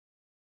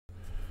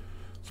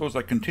So as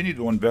I continue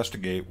to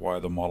investigate why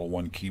the Model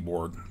 1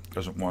 keyboard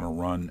doesn't want to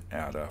run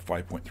at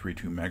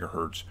 5.32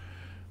 megahertz,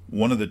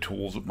 one of the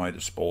tools at my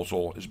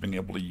disposal is being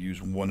able to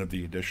use one of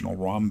the additional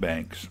ROM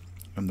banks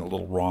and the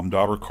little ROM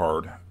daughter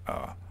card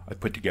I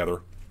put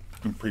together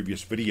in a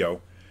previous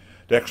video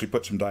to actually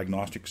put some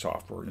diagnostic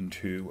software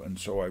into. And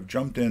so I've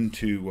jumped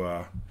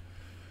into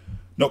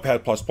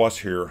Notepad++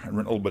 here and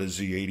written a little bit of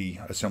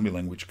Z80 assembly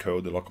language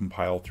code that I'll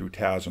compile through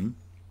TASM.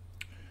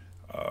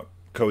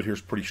 Code here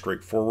is pretty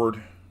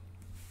straightforward.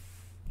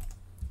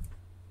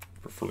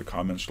 Prefer the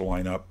comments to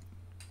line up.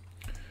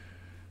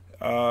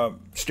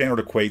 Standard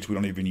equates we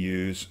don't even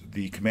use.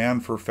 The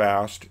command for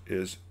fast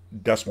is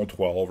decimal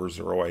 12 or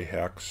 0A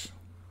hex.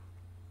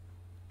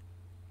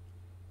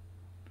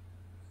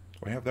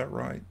 Do I have that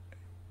right?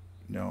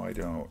 No, I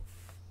don't.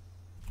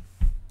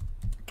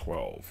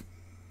 12.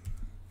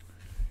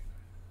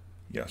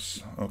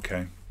 Yes,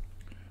 okay.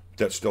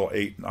 That's still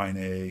 8,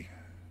 9A.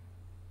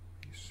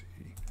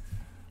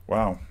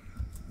 Wow.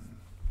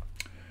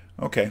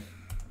 Okay.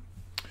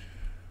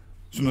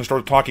 So when I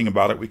started talking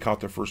about it, we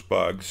caught the first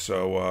bug.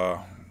 So,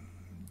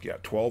 yeah,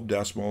 12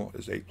 decimal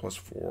is 8 plus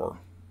 4.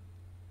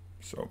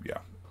 So, yeah.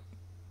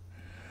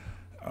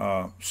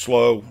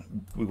 Slow,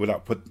 we would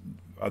output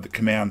the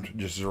command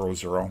just 0,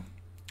 0.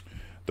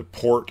 The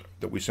port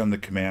that we send the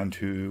command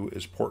to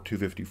is port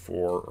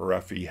 254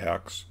 or FE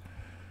hex.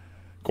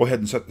 Go ahead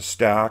and set the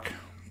stack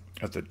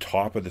at the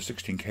top of the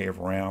 16K of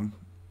RAM.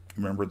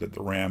 Remember that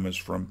the RAM is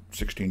from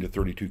 16 to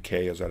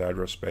 32K as that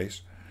address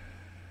space.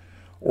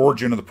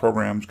 Origin of the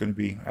program is going to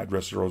be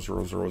address 0000.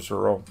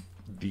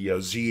 The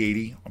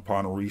Z80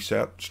 upon a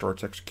reset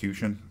starts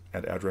execution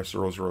at address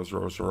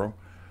 0000.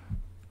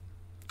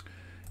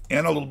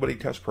 And a little bitty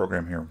test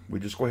program here. We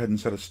just go ahead and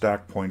set a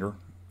stack pointer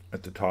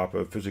at the top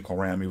of physical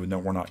RAM, even though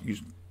we're not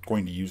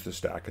going to use the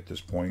stack at this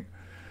point.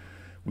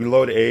 We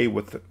load A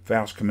with the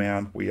fast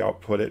command. We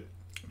output it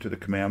to the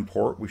command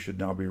port. We should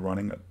now be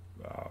running at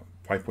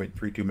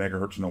 5.32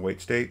 megahertz in the wait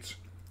states.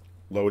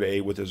 Load A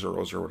with a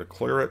 00 to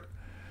clear it.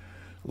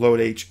 Load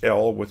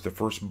HL with the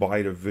first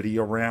byte of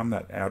video RAM,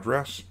 that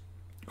address.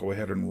 Go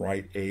ahead and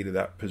write A to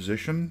that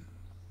position.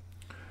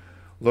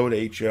 Load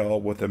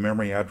HL with a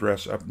memory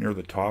address up near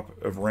the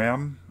top of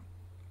RAM.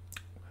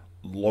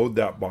 Load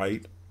that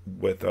byte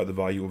with the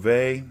value of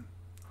A.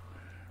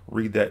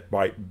 Read that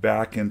byte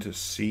back into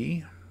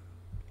C.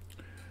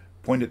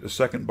 Point at the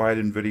second byte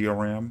in video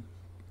RAM.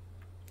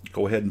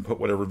 Go ahead and put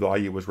whatever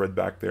value was read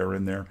back there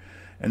in there.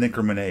 And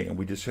increment A. And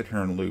we just sit here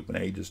and loop. And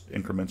A just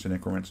increments and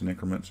increments and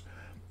increments.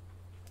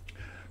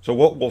 So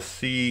what we'll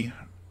see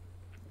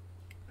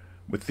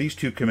with these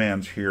two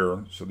commands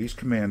here, so these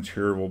commands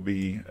here will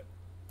be,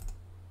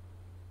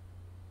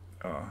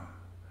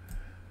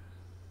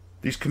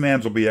 these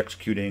commands will be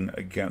executing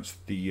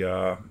against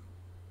the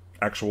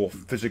actual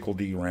physical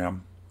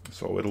DRAM.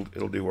 So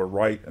it'll do a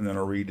write and then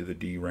a read to the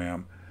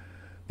DRAM.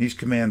 These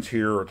commands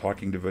here are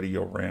talking to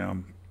video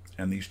RAM,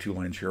 and these two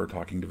lines here are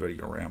talking to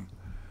video RAM.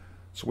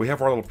 So we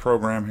have our little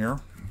program here.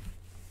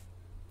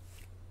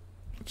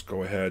 Let's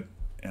go ahead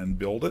and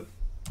build it.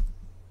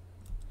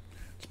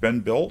 It's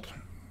been built.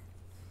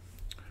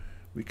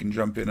 We can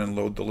jump in and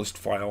load the list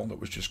file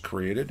that was just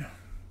created.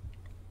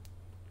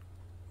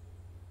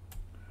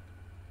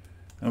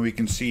 And we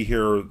can see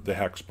here the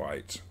hex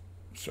bytes.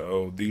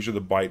 So these are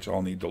the bytes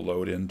I'll need to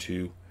load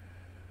into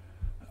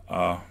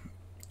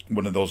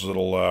one of those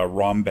little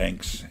ROM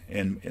banks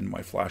in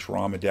my flash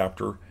ROM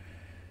adapter.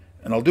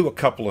 And I'll do a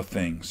couple of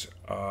things.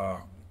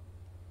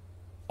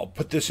 I'll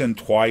put this in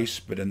twice,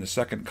 but in the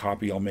second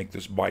copy I'll make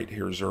this byte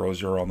here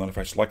 00, and then if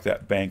I select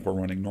that bank, we're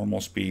running normal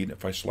speed.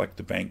 If I select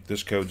the bank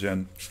this code's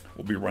in,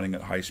 we'll be running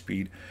at high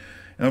speed.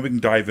 And then we can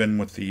dive in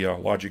with the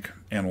logic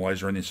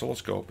analyzer and the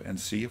oscilloscope and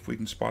see if we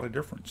can spot a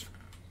difference.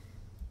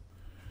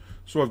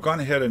 So I've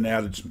gone ahead and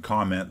added some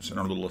comments in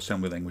our little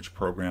assembly language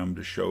program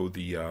to show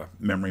the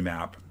memory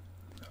map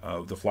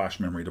of the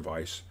flash memory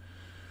device.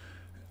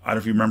 I don't know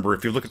if you remember,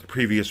 if you look at the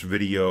previous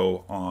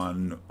video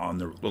on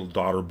the little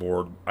daughter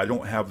board, I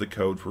don't have the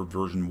code for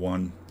version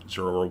 1.0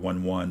 or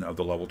 1.1 of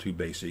the level 2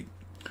 basic.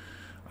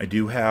 I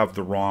do have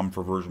the ROM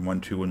for version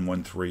 1.2 and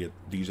 1.3 at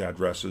these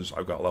addresses.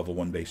 I've got level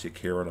 1 basic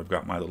here, and I've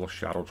got my little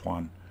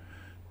Shadowtron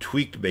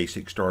tweaked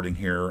basic starting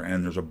here,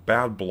 and there's a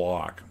bad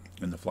block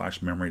in the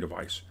flash memory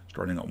device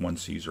starting at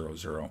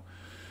 1C00.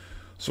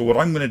 So what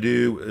I'm going to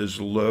do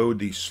is load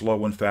the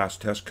slow and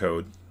fast test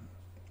code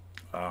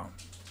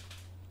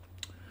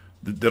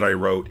that I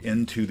wrote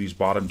into these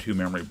bottom two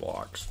memory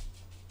blocks.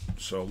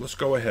 So let's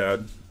go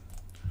ahead.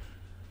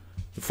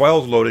 The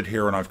file's loaded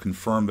here, and I've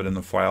confirmed that in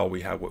the file we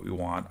have what we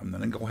want. I'm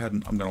going to go ahead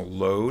and I'm going to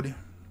load.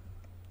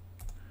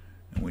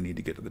 And we need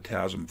to get to the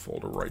TASM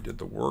folder where I did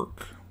the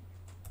work.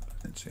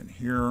 It's in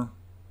here.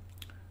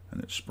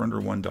 And it's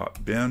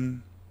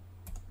sprinter1.bin.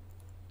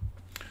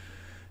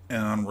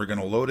 And we're going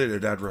to load it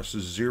at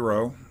addresses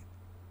 0.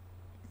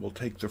 We'll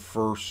take the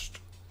first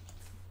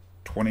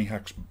 20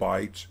 hex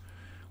bytes.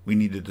 We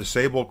need to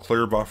disable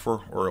clear buffer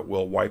or it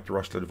will wipe the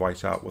rest of the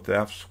device out with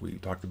Fs. We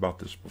talked about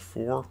this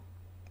before.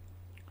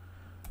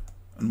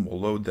 And we'll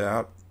load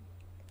that.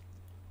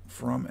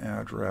 from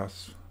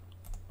address.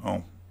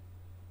 Oh,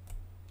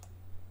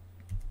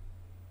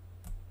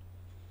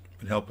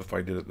 it'd help if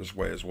I did it this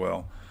way as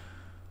well.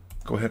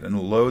 Go ahead and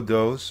load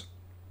those,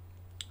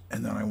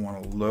 and then I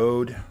want to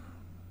load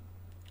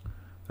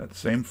that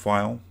same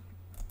file,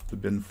 the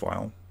bin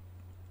file,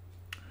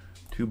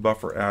 to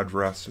buffer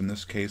address. In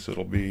this case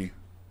it'll be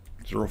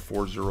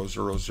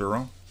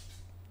 04000.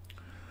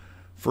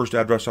 First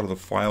address out of the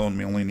file, and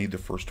we only need the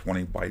first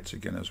 20 bytes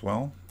again as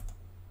well.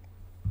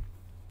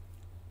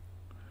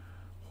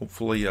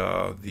 Hopefully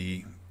if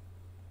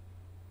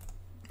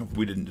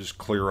we didn't just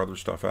clear other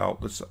stuff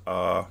out. Let's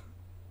go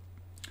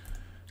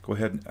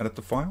ahead and edit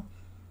the file.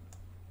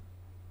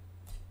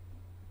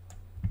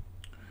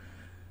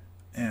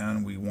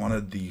 And we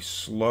wanted the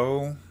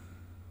slow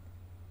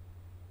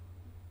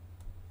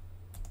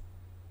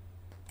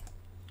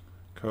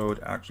code,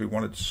 actually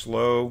wanted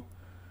slow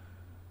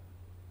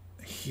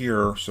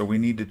here, so we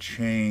need to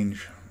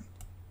change.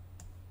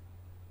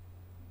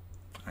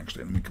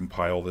 Actually, let me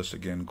compile this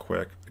again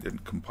quick. I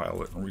didn't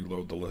compile it and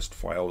reload the list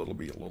file. It'll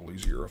be a little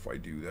easier if I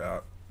do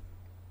that.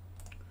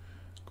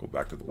 Go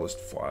back to the list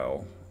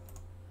file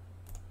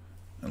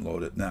and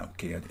load it. Now,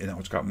 okay, now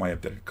it's got my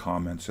updated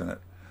comments in it.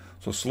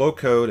 So slow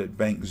code at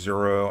bank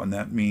 0, and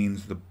that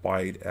means the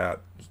byte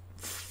at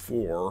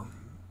 4,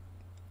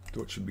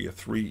 so it should be a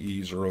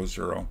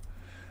 3E00. In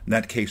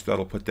that case,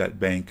 that'll put that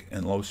bank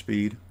in low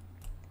speed.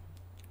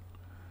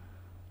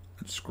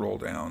 Let's scroll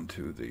down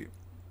to the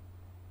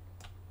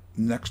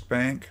next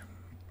bank,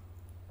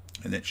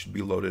 and it should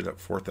be loaded at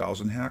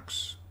 4000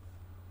 hex.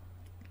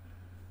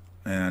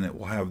 And it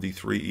will have the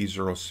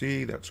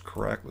 3E0C, that's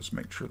correct. Let's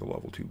make sure the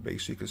level 2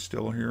 basic is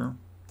still here.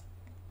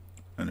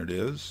 And it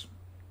is.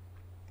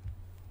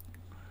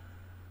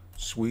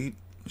 Sweet.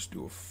 Let's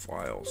do a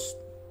files.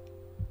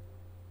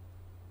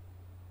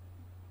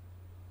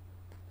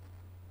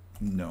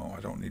 No,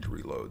 I don't need to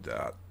reload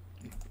that.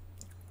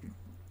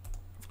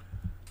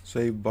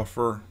 Save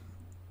buffer,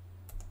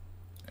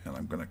 and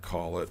I'm going to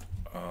call it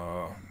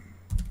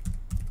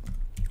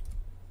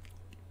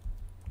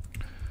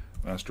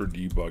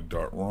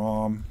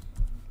masterdebug.rom,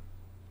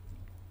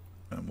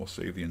 and we'll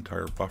save the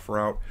entire buffer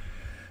out.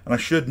 And I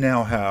should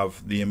now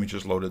have the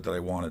images loaded that I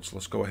wanted, so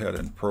let's go ahead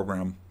and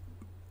program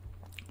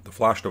the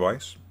flash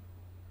device.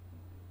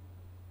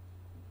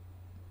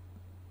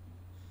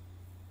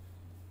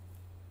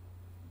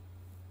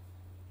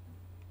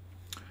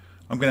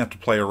 I'm going to have to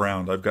play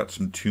around. I've got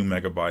some 2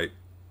 megabyte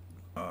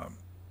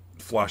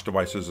flash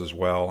devices as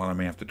well, and I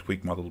may have to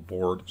tweak my little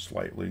board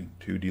slightly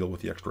to deal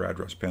with the extra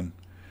address pin.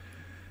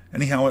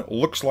 Anyhow, it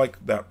looks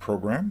like that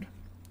programmed,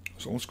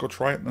 so let's go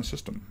try it in the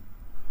system.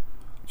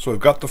 So I've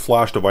got the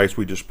flash device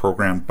we just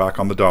programmed back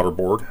on the daughter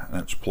board,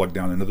 and it's plugged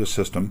down into the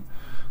system.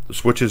 The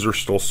switches are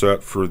still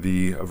set for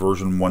the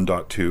version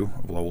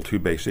 1.2 of level 2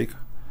 basic.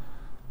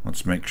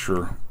 Let's make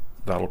sure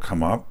that'll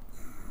come up.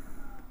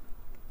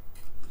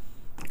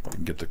 If I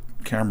can get the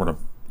camera to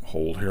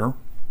hold here,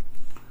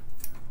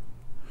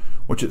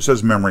 which it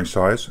says memory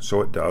size,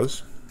 so it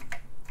does.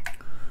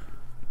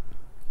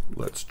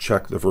 Let's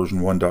check the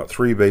version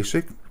 1.3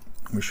 basic.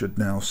 We should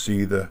now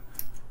see the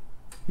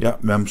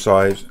mem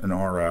size and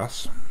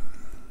RS.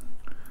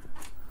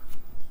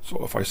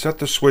 So if I set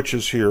the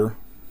switches here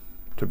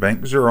to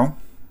bank 0,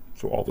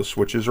 so all the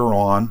switches are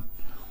on.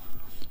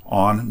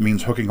 On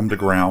means hooking them to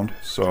ground,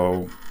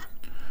 so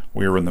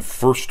we are in the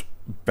first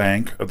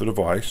bank of the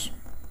device.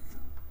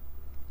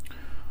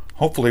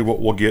 Hopefully what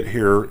we'll get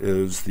here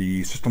is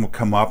the system will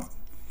come up,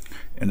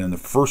 and in the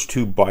first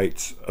 2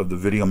 bytes of the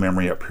video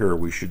memory up here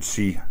we should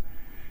see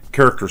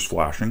characters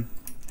flashing.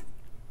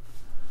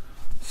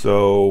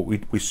 So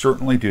we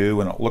certainly do,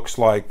 and it looks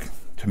like,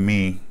 to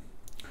me,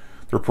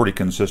 they're pretty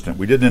consistent.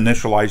 We didn't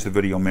initialize the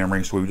video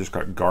memory, so we just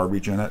got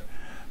garbage in it,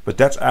 but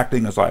that's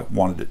acting as I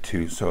wanted it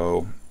to.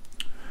 So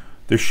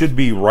this should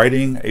be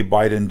writing a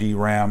byte in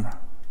DRAM,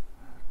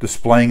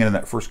 displaying it in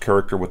that first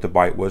character what the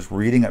byte was,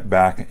 reading it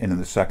back into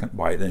the second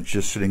byte, and it's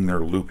just sitting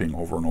there looping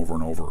over and over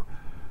and over.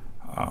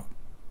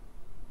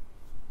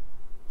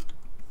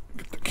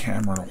 Get the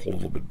camera to hold a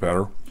little bit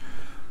better.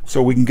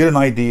 So we can get an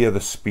idea of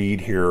the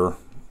speed here,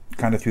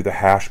 kind of through the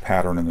hash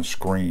pattern in the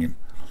screen.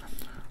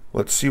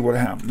 Let's see what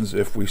happens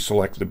if we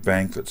select the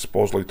bank that's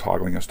supposedly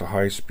toggling us to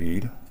high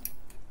speed.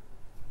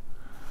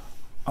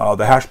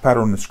 The hash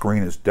pattern on the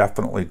screen is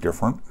definitely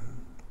different.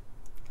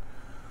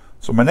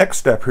 So my next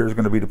step here is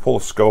going to be to pull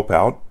a scope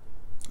out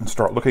and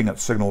start looking at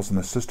signals in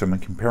the system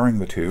and comparing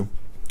the two,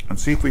 and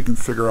see if we can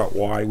figure out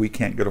why we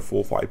can't get a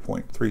full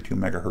 5.32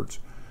 megahertz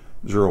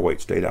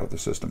 0-weight state out of the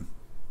system.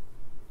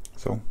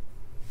 So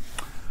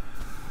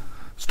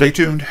stay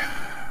tuned.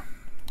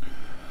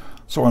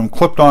 So I'm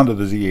clipped onto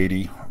the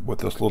Z80 with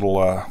this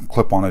little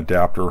clip-on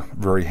adapter,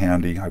 very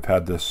handy. I've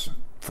had this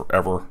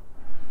forever.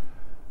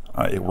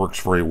 It works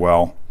very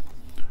well.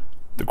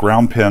 The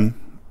ground pin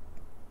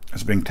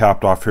is being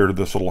tapped off here to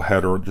this little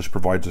header. It just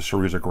provides a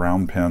series of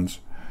ground pins.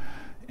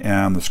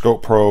 And the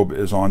scope probe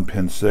is on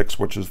pin 6,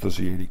 which is the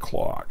Z80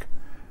 clock.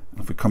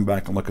 If we come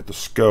back and look at the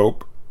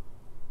scope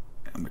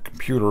and the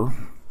computer,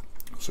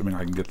 assuming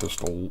I can get this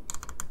to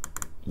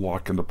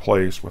lock into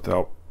place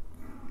without.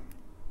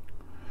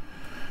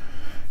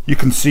 You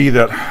can see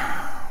that,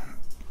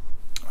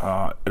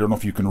 I don't know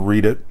if you can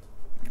read it.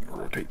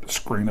 Rotate the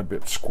screen a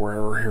bit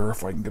squarer here,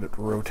 if I can get it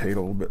to rotate a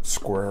little bit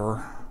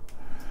squarer.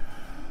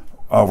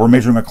 We're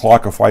measuring a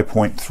clock of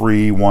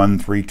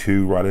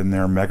 5.3132 right in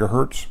there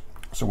megahertz,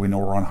 so we know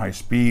we're on high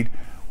speed.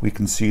 We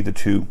can see the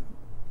two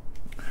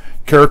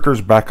characters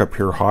back up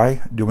here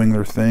high doing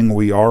their thing.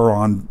 We are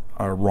on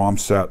ROM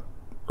set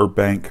or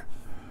bank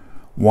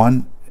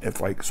 1.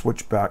 If I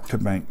switch back to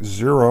bank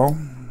 0,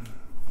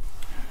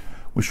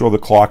 we show the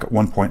clock at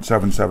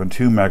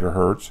 1.772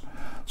 megahertz.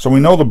 So we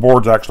know the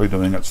board's actually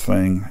doing its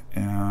thing,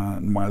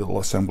 and my little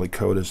assembly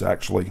code is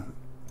actually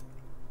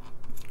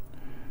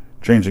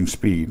changing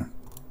speed.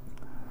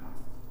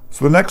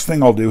 So the next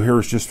thing I'll do here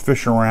is just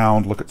fish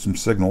around, look at some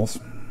signals.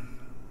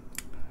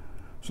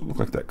 So it looks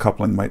like that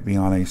coupling might be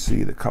on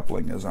AC. The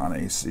coupling is on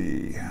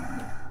AC.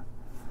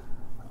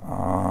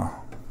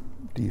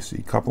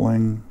 DC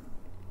coupling.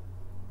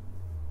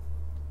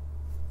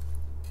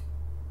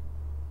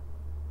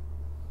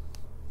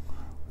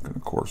 And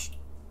of course,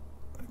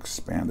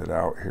 expand it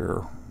out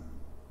here.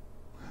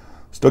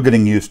 Still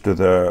getting used to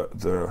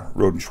the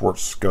Roden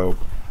Schwartz scope.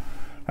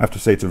 I have to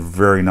say it's a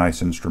very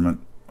nice instrument.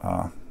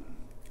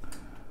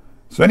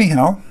 So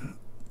anyhow,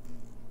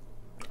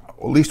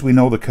 at least we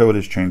know the code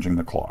is changing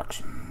the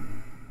clocks.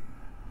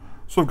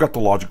 So I've got the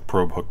logic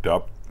probe hooked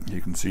up.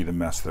 You can see the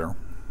mess there.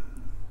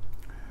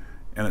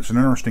 And it's an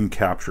interesting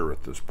capture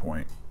at this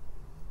point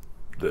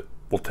that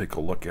we'll take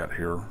a look at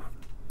here.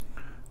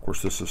 Of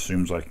course, this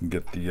assumes I can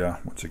get the,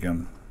 once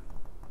again,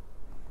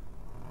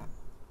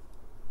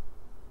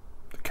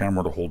 the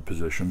camera to hold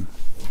position.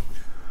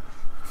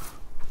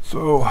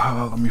 So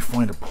let me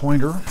find a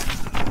pointer.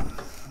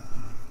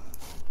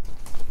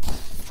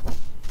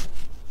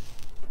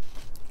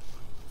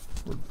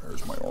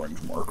 There's my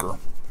orange marker.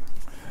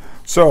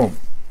 So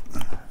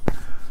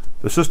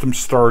the system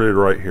started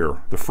right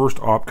here. The first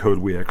opcode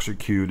we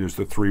execute is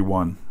the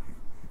 3.1,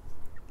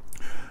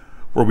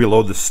 where we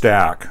load the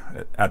stack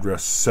at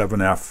address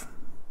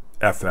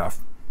 7FFF.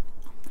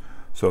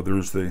 So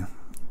there's the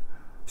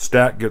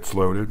stack gets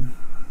loaded.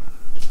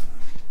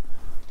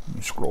 Let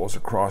me scroll us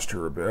across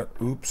here a bit.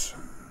 Oops.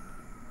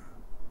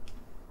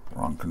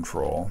 Wrong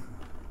control.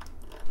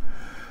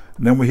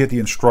 And then we hit the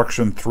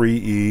instruction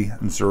 3E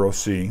and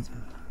 0C.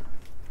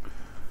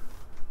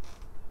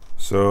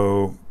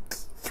 So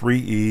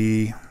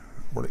 3E,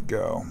 where'd it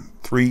go?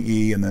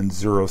 3E and then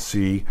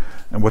 0C.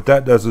 And what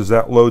that does is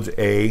that loads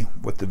A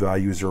with the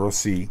value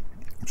 0C,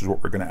 which is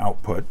what we're going to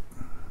output.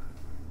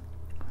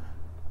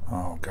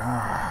 Oh,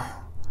 God.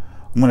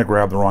 I'm going to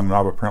grab the wrong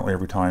knob apparently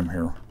every time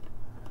here.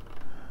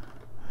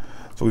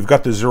 So we've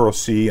got the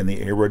 0C and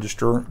the A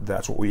register.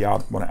 That's what we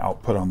want to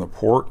output on the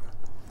port.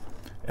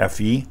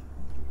 FE.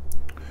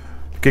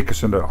 To kick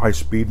us into high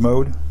speed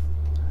mode,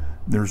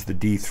 there's the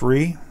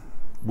D3,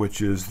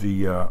 which is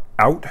the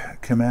out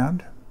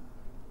command.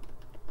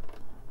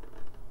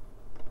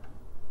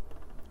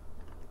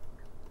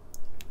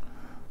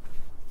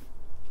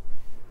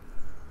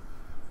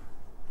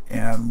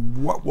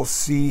 And what we'll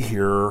see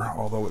here,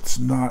 although it's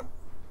not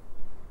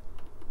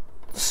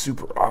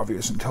super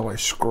obvious until I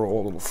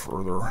scroll a little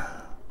further,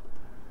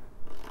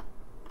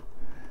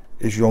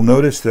 is you'll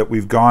notice that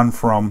we've gone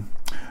from,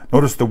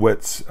 notice the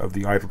widths of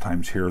the idle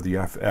times here, the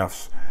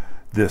FFs.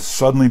 This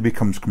suddenly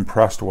becomes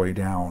compressed way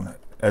down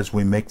as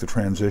we make the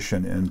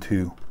transition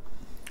into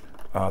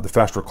the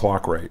faster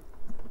clock rate.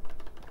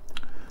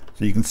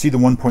 So you can see the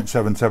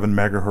 1.77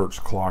 megahertz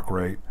clock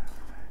rate,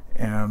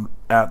 and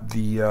at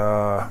the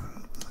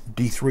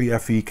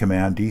D3FE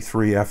command,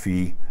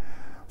 D3FE,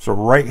 so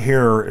right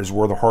here is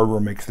where the hardware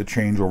makes the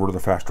change over to the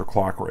faster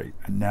clock rate,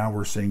 and now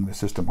we're seeing the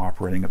system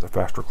operating at the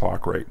faster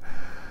clock rate.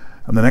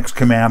 And the next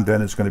command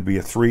then is going to be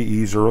a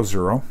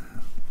 3E00,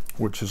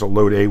 which is a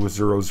load A with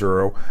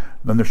 00.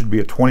 Then there should be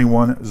a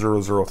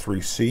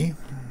 21003C.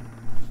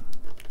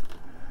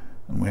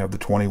 And we have the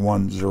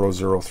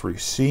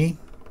 21003C.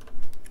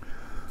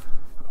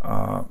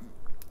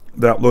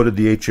 That loaded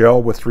the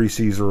HL with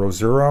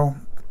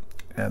 3C00.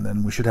 And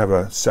then we should have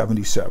a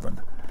 77.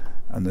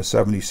 And the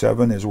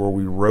 77 is where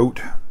we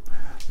wrote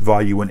the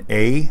value in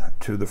A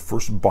to the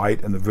first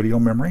byte in the video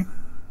memory.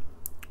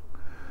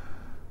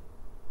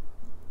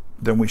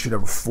 Then we should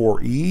have a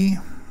 4E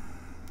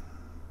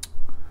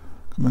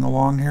coming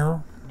along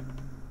here.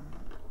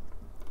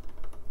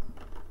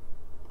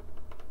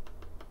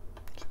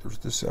 So there's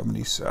the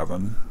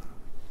 77.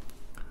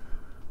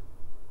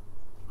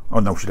 Oh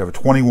no, we should have a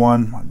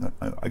 21.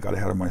 I got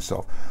ahead of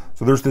myself.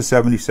 So there's the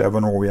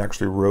 77 where we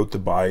actually wrote the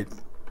byte.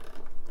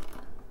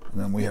 And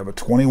then we have a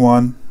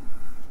 21.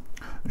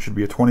 There should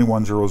be a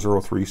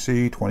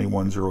 21003C,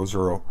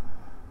 2100.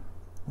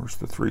 Where's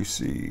the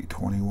 3C?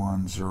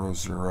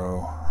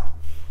 2100.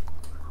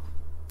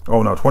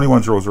 Oh no,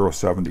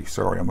 210070.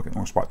 Sorry, I'm looking at the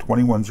wrong spot.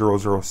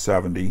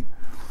 210070.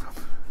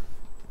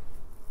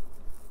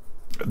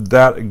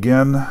 That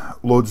again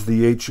loads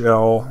the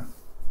HL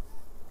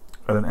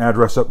at an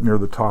address up near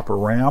the top of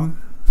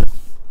RAM.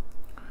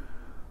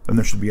 Then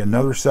there should be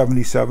another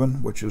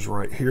 77, which is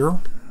right here,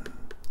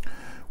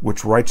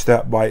 which writes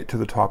that byte to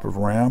the top of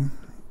RAM.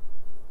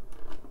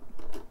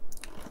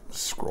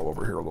 Scroll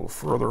over here a little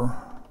further.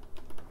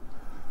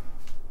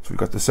 So we've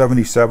got the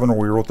 77 where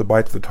we wrote the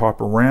byte to the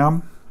top of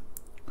RAM.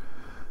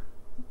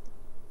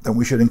 Then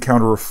we should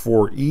encounter a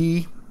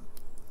 4E,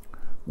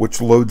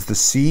 which loads the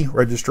C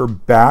register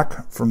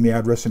back from the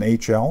address in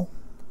HL.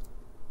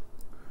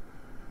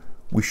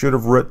 We should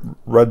have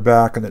read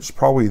back, and it's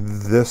probably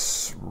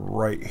this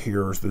right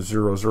here is the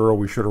 00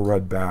 we should have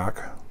read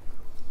back.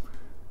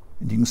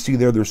 And you can see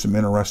there's some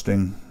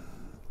interesting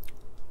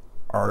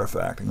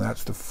artifacting.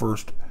 That's the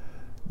first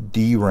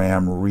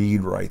DRAM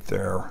read right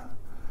there.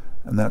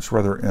 And that's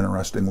rather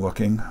interesting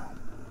looking.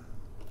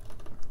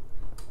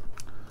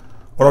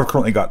 What I've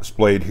currently got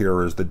displayed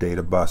here is the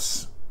data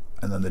bus,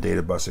 and then the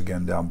data bus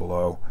again down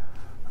below.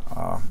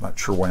 Not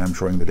sure why I'm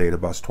showing the data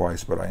bus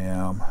twice, but I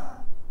am.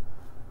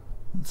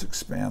 Let's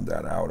expand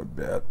that out a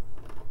bit.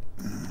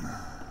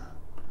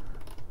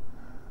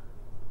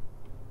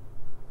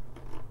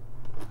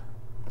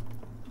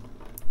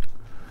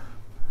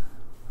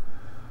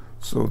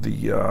 So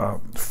the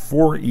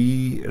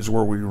 4E is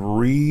where we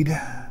read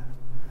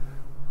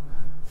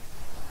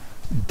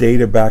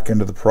data back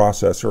into the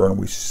processor, and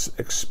we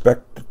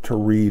expect to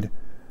read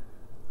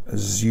a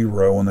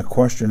 0. And the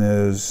question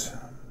is,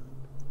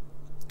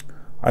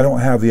 I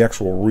don't have the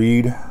actual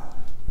read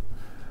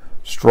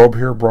strobe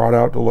here brought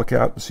out to look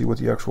at to see what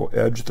the actual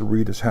edge the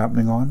read is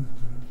happening on,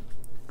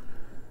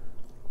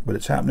 but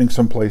it's happening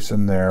someplace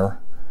in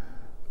there.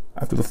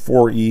 After the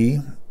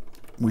 4E,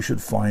 we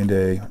should find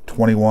a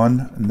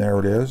 21, and there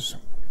it is.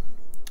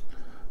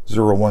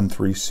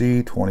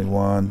 013C,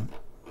 21.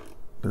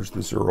 There's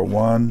the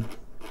 01.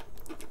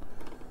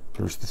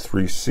 There's the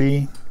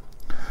 3C.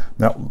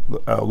 Now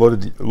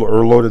loaded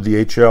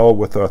the HL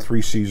with a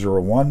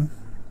 3C01,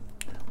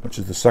 which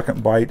is the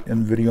second byte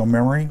in video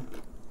memory.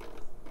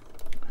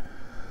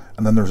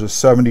 And then there's a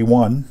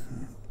 71,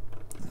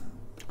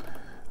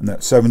 and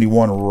that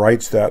 71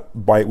 writes that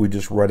byte we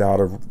just read out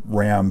of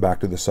RAM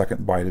back to the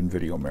second byte in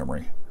video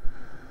memory.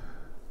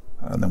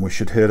 And then we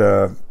should hit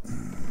a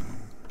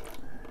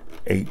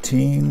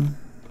 18.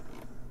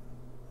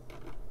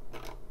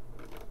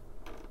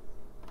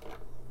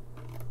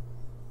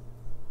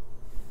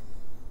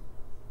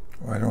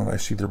 Why don't I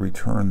see the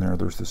return there?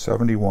 There's the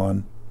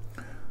 71.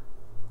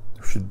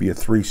 There should be a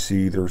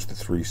 3C. There's the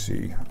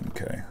 3C.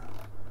 Okay.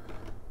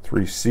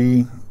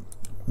 3C,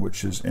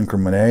 which is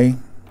increment A.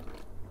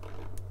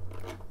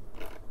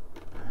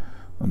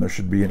 And there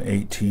should be an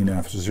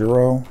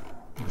 18F0.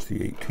 There's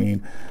the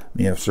 18,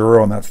 the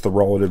F0, and that's the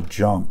relative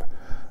jump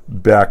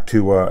back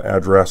to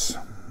address.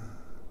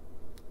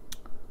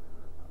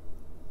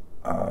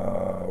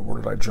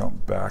 Where did I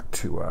jump back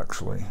to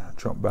actually?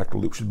 Jump back to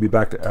loop. Should be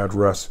back to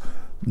address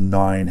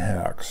 9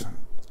 hex.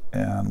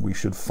 And we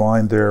should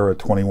find there a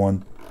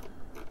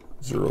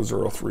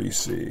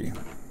 21003C.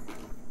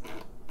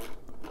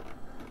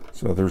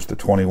 So there's the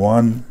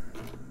 21,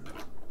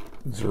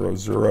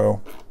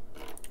 00,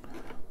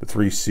 the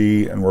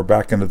 3C, and we're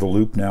back into the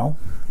loop now.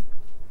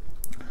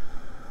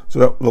 So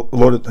that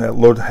loaded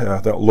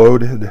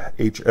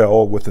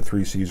HL with the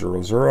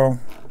 3C00.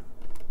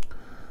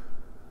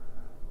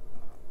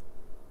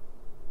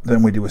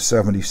 Then we do a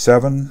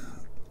 77,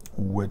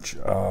 which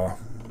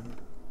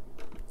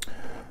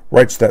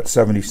writes that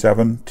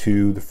 77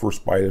 to the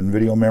first byte in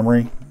video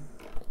memory.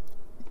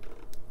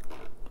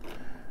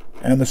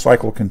 And the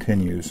cycle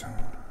continues.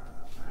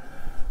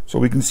 So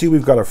we can see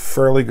we've got a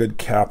fairly good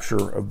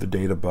capture of the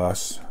data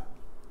bus.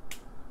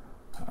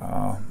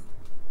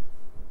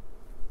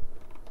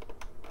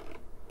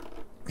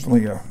 There's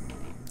only a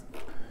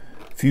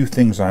few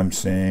things I'm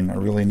seeing. I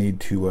really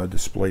need to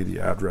display the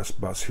address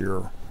bus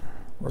here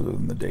rather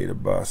than the data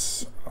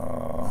bus.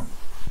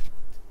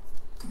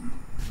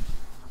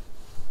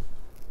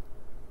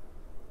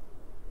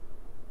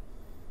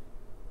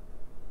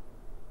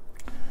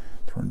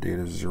 Turn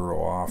data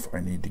 0 off.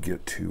 I need to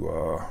get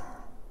to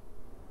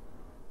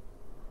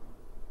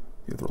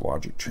the other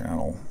logic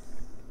channel.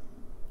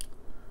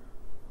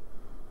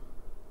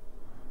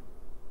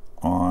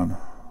 On,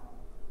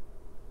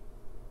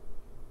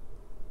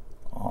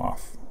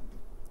 off.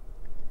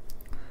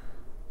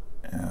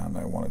 And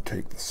I want to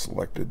take the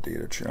selected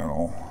data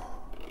channel.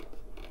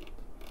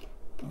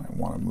 I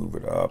want to move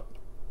it up.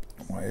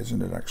 Why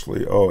isn't it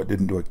actually? Oh, it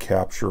didn't do a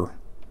capture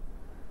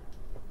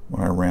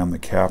when I ran the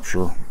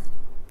capture.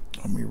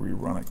 Let me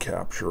rerun a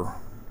capture.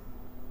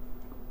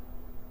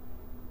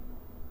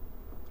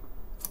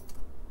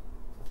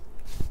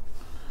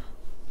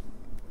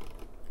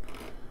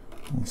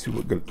 Let's see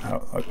how good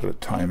a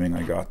timing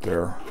I got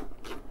there.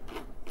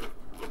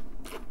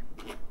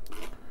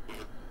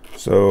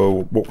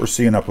 So what we're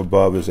seeing up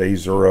above is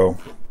A0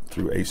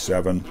 through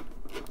A7.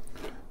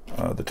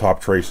 The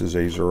top trace is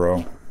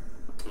A0.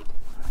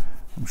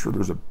 I'm sure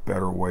there's a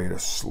better way to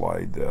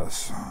slide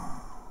this.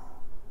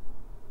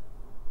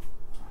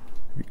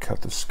 We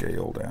cut the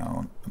scale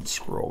down and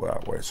scroll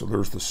that way. So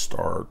there's the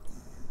start.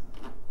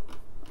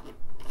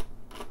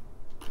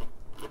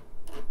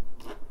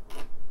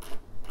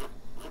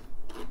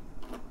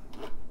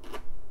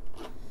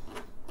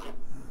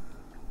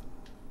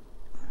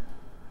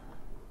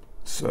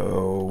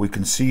 So we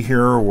can see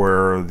here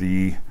where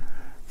the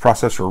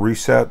processor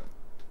reset,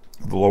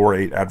 the lower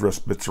 8 address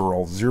bits are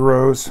all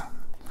zeros.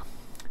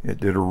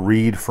 It did a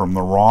read from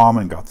the ROM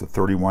and got the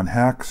 31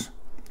 hex.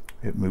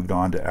 It moved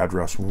on to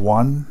address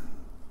 1.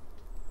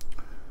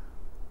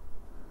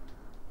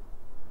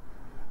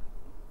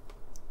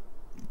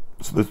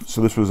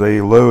 So this was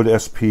a load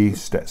SP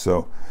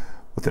so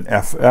with an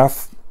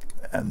FF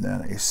and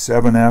then a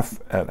 7F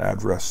at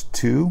address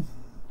 2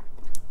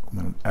 and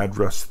then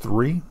address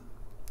 3.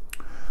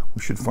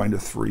 We should find a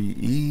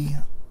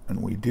 3E,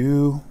 and we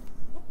do.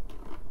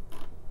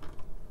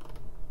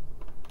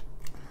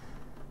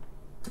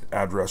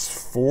 Address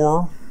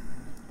 4.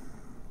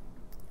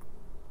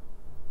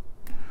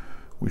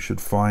 We should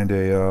find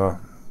a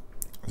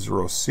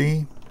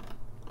 0C,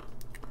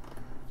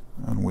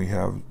 and we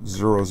have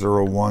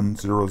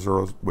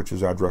 00100, which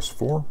is address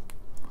 4.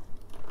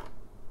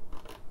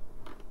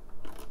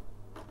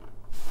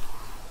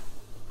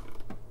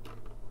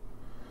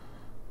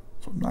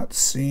 So I'm not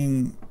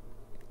seeing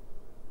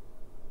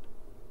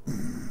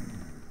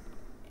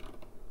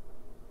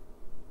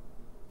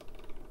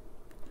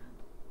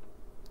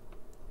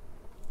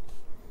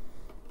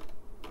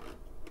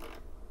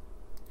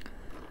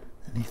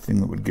anything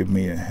that would give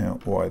me a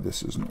hint why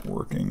this isn't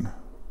working.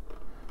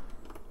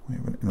 We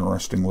have an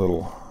interesting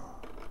little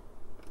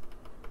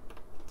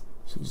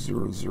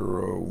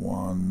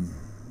 001.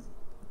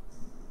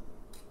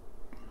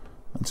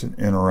 That's an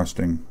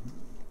interesting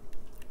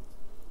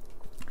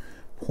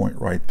point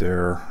right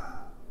there.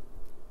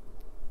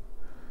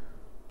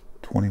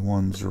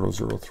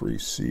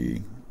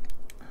 21003C.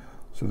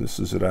 So this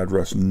is at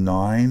address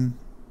 9.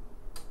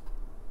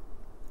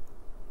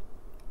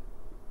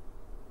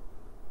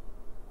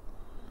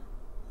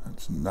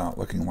 It's not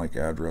looking like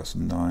address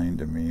 9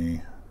 to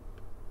me.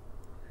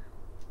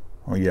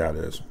 Oh yeah, it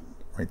is.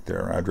 Right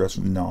there, address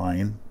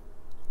 9.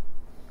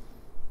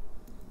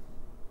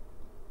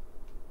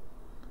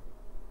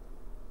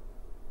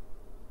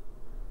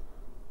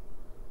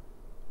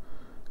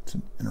 It's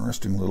an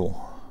interesting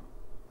little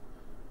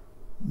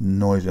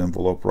noise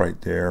envelope right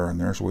there, and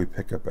there's where we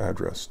pick up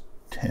address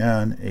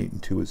 10. 8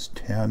 and 2 is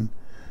 10. And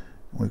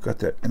we've got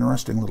that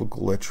interesting little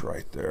glitch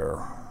right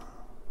there.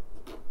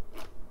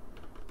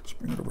 Let's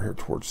bring it over here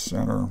towards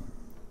center.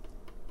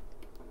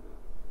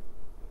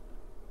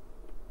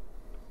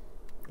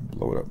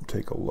 Blow it up and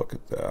take a look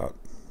at that.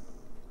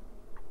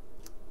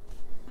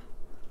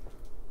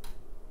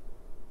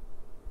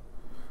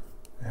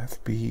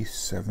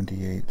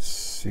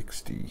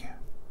 FB7860.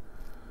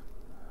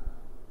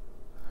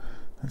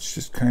 That's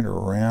just kind of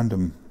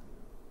random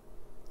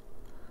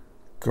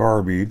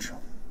garbage.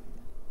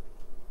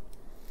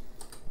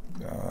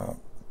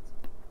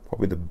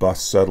 Probably the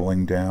bus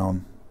settling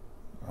down,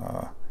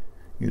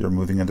 either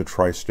moving into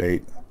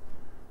tri-state.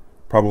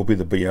 Probably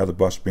the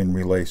bus being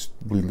released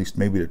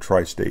maybe to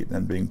tri-state,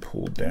 then being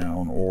pulled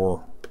down,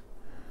 or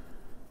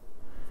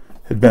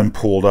had been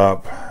pulled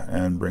up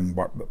and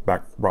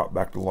brought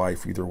back to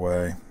life. Either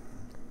way,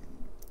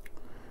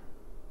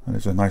 and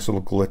there's a nice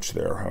little glitch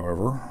there,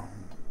 however.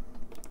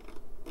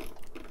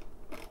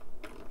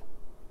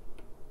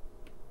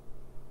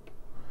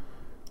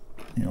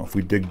 You know, if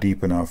we dig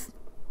deep enough,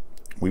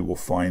 we will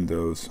find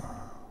those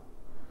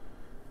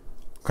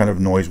kind of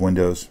noise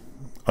windows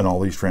on all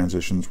these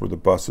transitions where the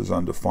bus is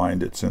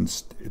undefined. It's in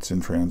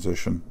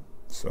transition,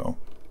 so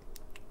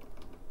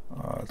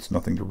it's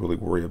nothing to really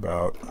worry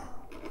about.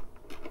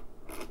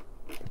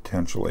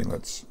 Potentially,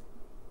 let's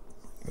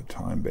the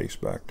time base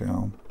back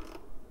down.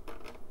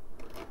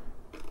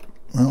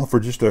 Well, for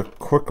just a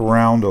quick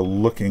round of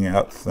looking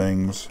at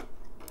things,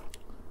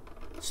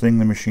 seeing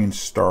the machine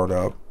start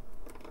up.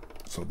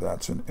 So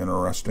that's an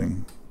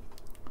interesting.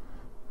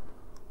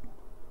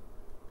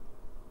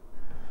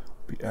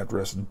 Be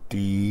address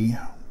D.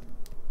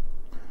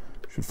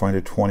 Should find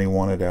a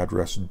 21 at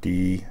address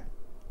D.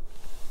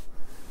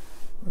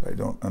 But I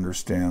don't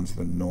understand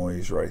the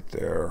noise right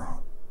there.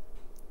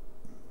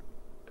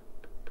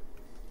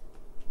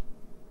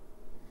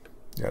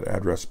 That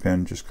address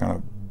pin just kind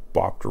of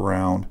bopped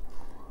around.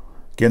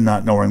 Again,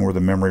 not knowing where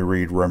the memory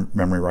read,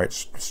 memory write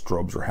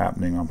strobes are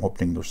happening. I'm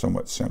hoping they're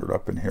somewhat centered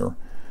up in here.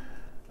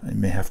 I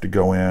may have to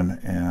go in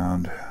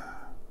and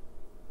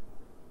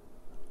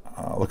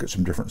look at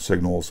some different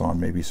signals on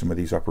maybe some of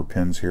these upper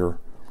pins here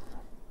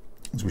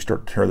as we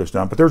start to tear this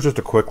down. But there's just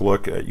a quick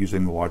look at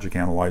using the logic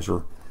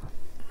analyzer,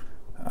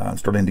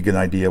 starting to get an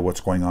idea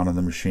what's going on in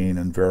the machine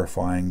and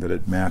verifying that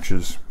it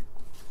matches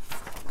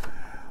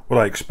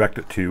what I expect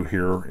it to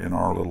here in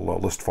our little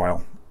list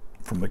file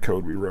from the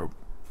code we wrote.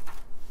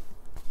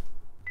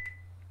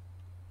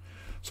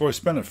 So I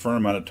spent a fair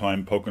amount of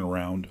time poking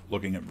around,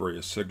 looking at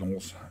various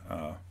signals,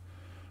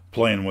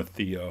 playing with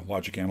the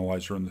logic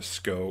analyzer and the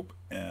scope,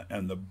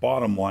 and the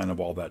bottom line of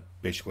all that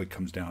basically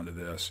comes down to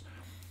this.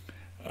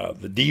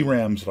 The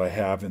DRAMs that I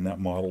have in that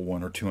Model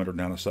 1 are 200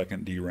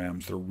 nanosecond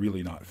DRAMs. They're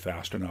really not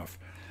fast enough.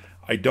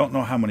 I don't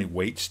know how many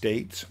wait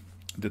states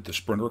that the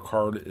Sprinter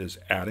card is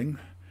adding.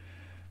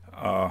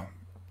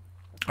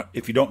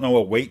 If you don't know,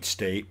 a wait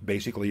state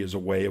basically is a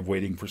way of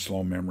waiting for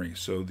slow memory.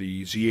 So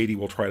the Z80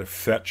 will try to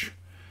fetch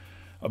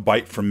a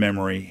byte from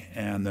memory,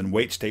 and then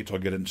wait states will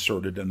get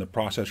inserted, and the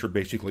processor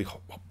basically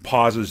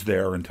pauses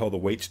there until the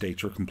wait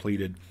states are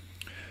completed,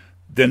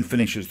 then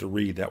finishes the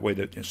read. That way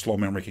that slow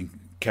memory can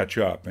catch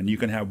up. And you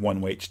can have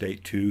one wait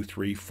state, 2,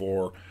 3,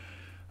 4,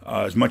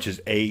 as much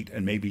as 8,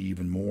 and maybe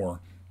even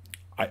more.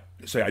 I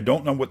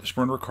don't know what the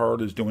Sprinter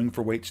card is doing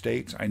for wait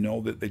states. I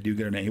know that they do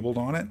get enabled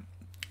on it.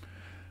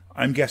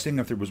 I'm guessing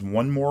if there was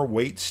one more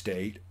wait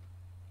state,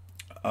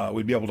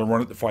 we'd be able to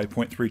run it at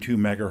 5.32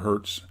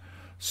 megahertz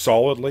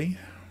solidly.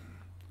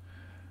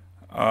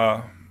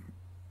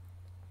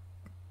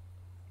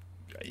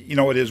 You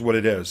know, it is what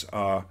it is.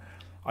 I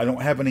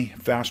don't have any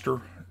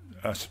faster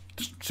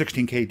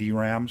 16K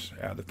DRAMs.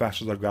 The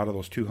fastest I've got are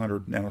those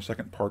 200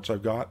 nanosecond parts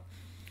I've got.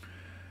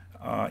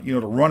 You know,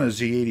 to run a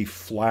Z80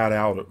 flat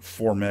out at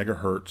 4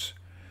 megahertz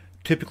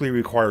typically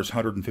requires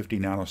 150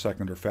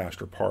 nanosecond or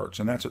faster parts,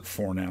 and that's at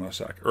 4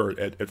 nanosecond or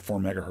at 4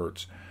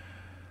 megahertz.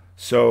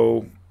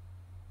 So,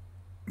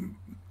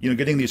 you know,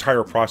 getting these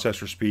higher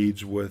processor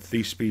speeds with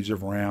these speeds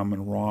of RAM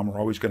and ROM are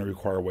always going to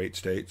require wait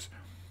states.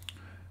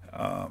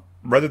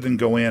 Rather than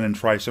go in and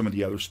try some of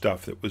the other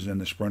stuff that was in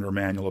the Sprinter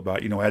manual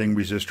about, you know, adding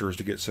resistors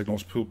to get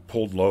signals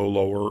pulled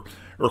lower,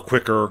 or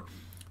quicker.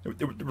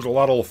 There was a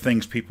lot of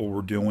things people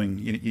were doing,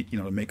 you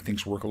know, to make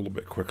things work a little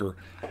bit quicker.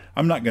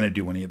 I'm not going to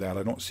do any of that.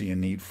 I don't see a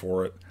need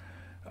for it.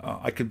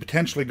 I could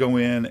potentially go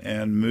in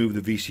and move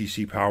the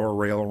VCC power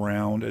rail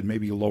around and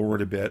maybe lower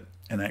it a bit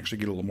and actually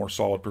get a little more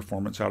solid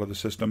performance out of the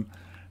system.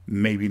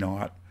 Maybe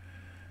not.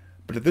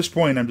 But at this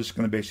point, I'm just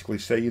going to basically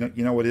say, you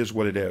know, it is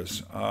what it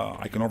is.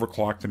 I can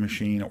overclock the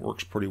machine. It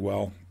works pretty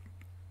well.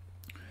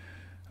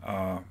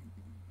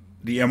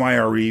 The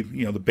MIRE,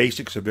 you know, the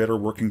basics of it are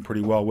working pretty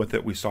well with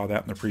it. We saw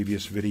that in the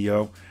previous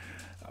video.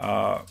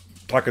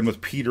 Talking with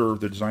Peter,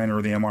 the designer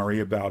of the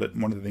MRE, about it,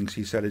 one of the things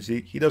he said is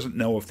he doesn't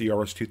know if the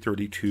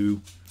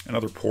RS-232 and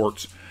other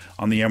ports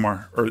on the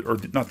MR, or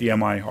not the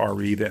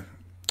MIRE,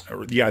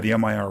 the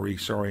MIRE,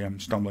 sorry,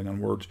 I'm stumbling on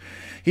words.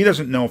 He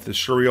doesn't know if the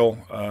serial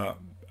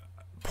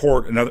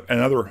port and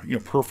other you know,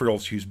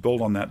 peripherals he's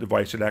built on that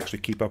device would actually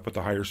keep up with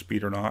the higher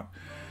speed or not.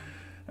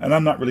 And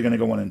I'm not really going to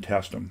go in and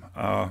test them.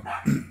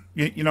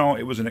 You know,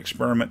 it was an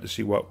experiment to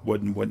see what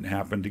would and wouldn't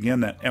happen. Again,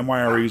 that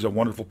MIRE is a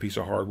wonderful piece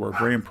of hardware.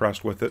 Very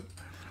impressed with it.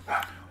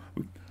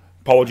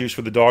 Apologies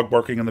for the dog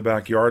barking in the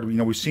backyard. You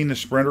know, we've seen the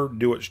Sprinter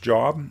do its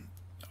job.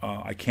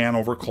 I can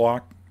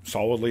overclock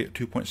solidly at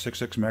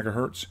 2.66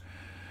 megahertz.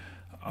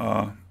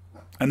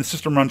 And the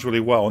system runs really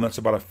well, and that's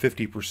about a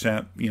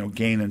 50% you know,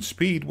 gain in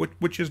speed,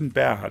 which isn't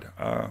bad.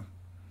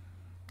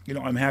 You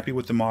know, I'm happy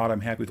with the mod.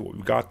 I'm happy with what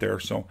we've got there.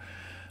 So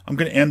I'm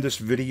going to end this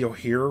video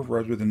here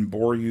rather than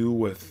bore you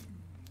with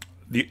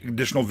the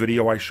additional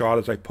video I shot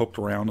as I poked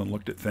around and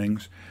looked at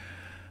things.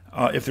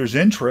 If there's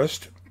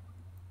interest,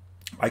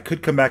 I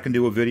could come back and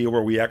do a video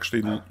where we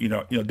actually,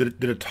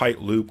 did a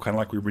tight loop, kind of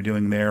like we were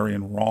doing there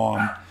in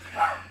ROM.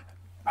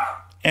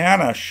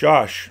 Anna,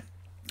 shush,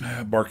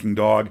 barking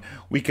dog.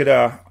 We could,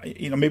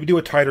 maybe do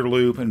a tighter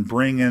loop and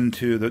bring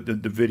into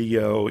the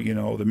video, you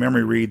know, the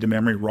memory read, the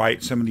memory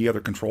write, some of the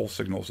other control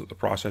signals that the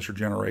processor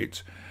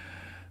generates.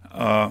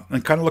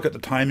 And kind of look at the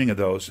timing of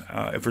those.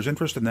 If there's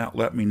interest in that,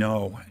 let me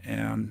know,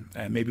 and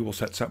maybe we'll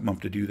set something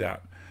up to do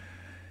that.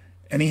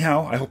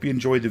 Anyhow, I hope you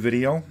enjoyed the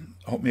video.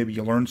 I hope maybe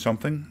you learned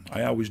something.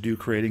 I always do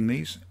creating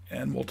these,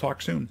 and we'll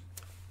talk soon.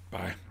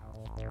 Bye.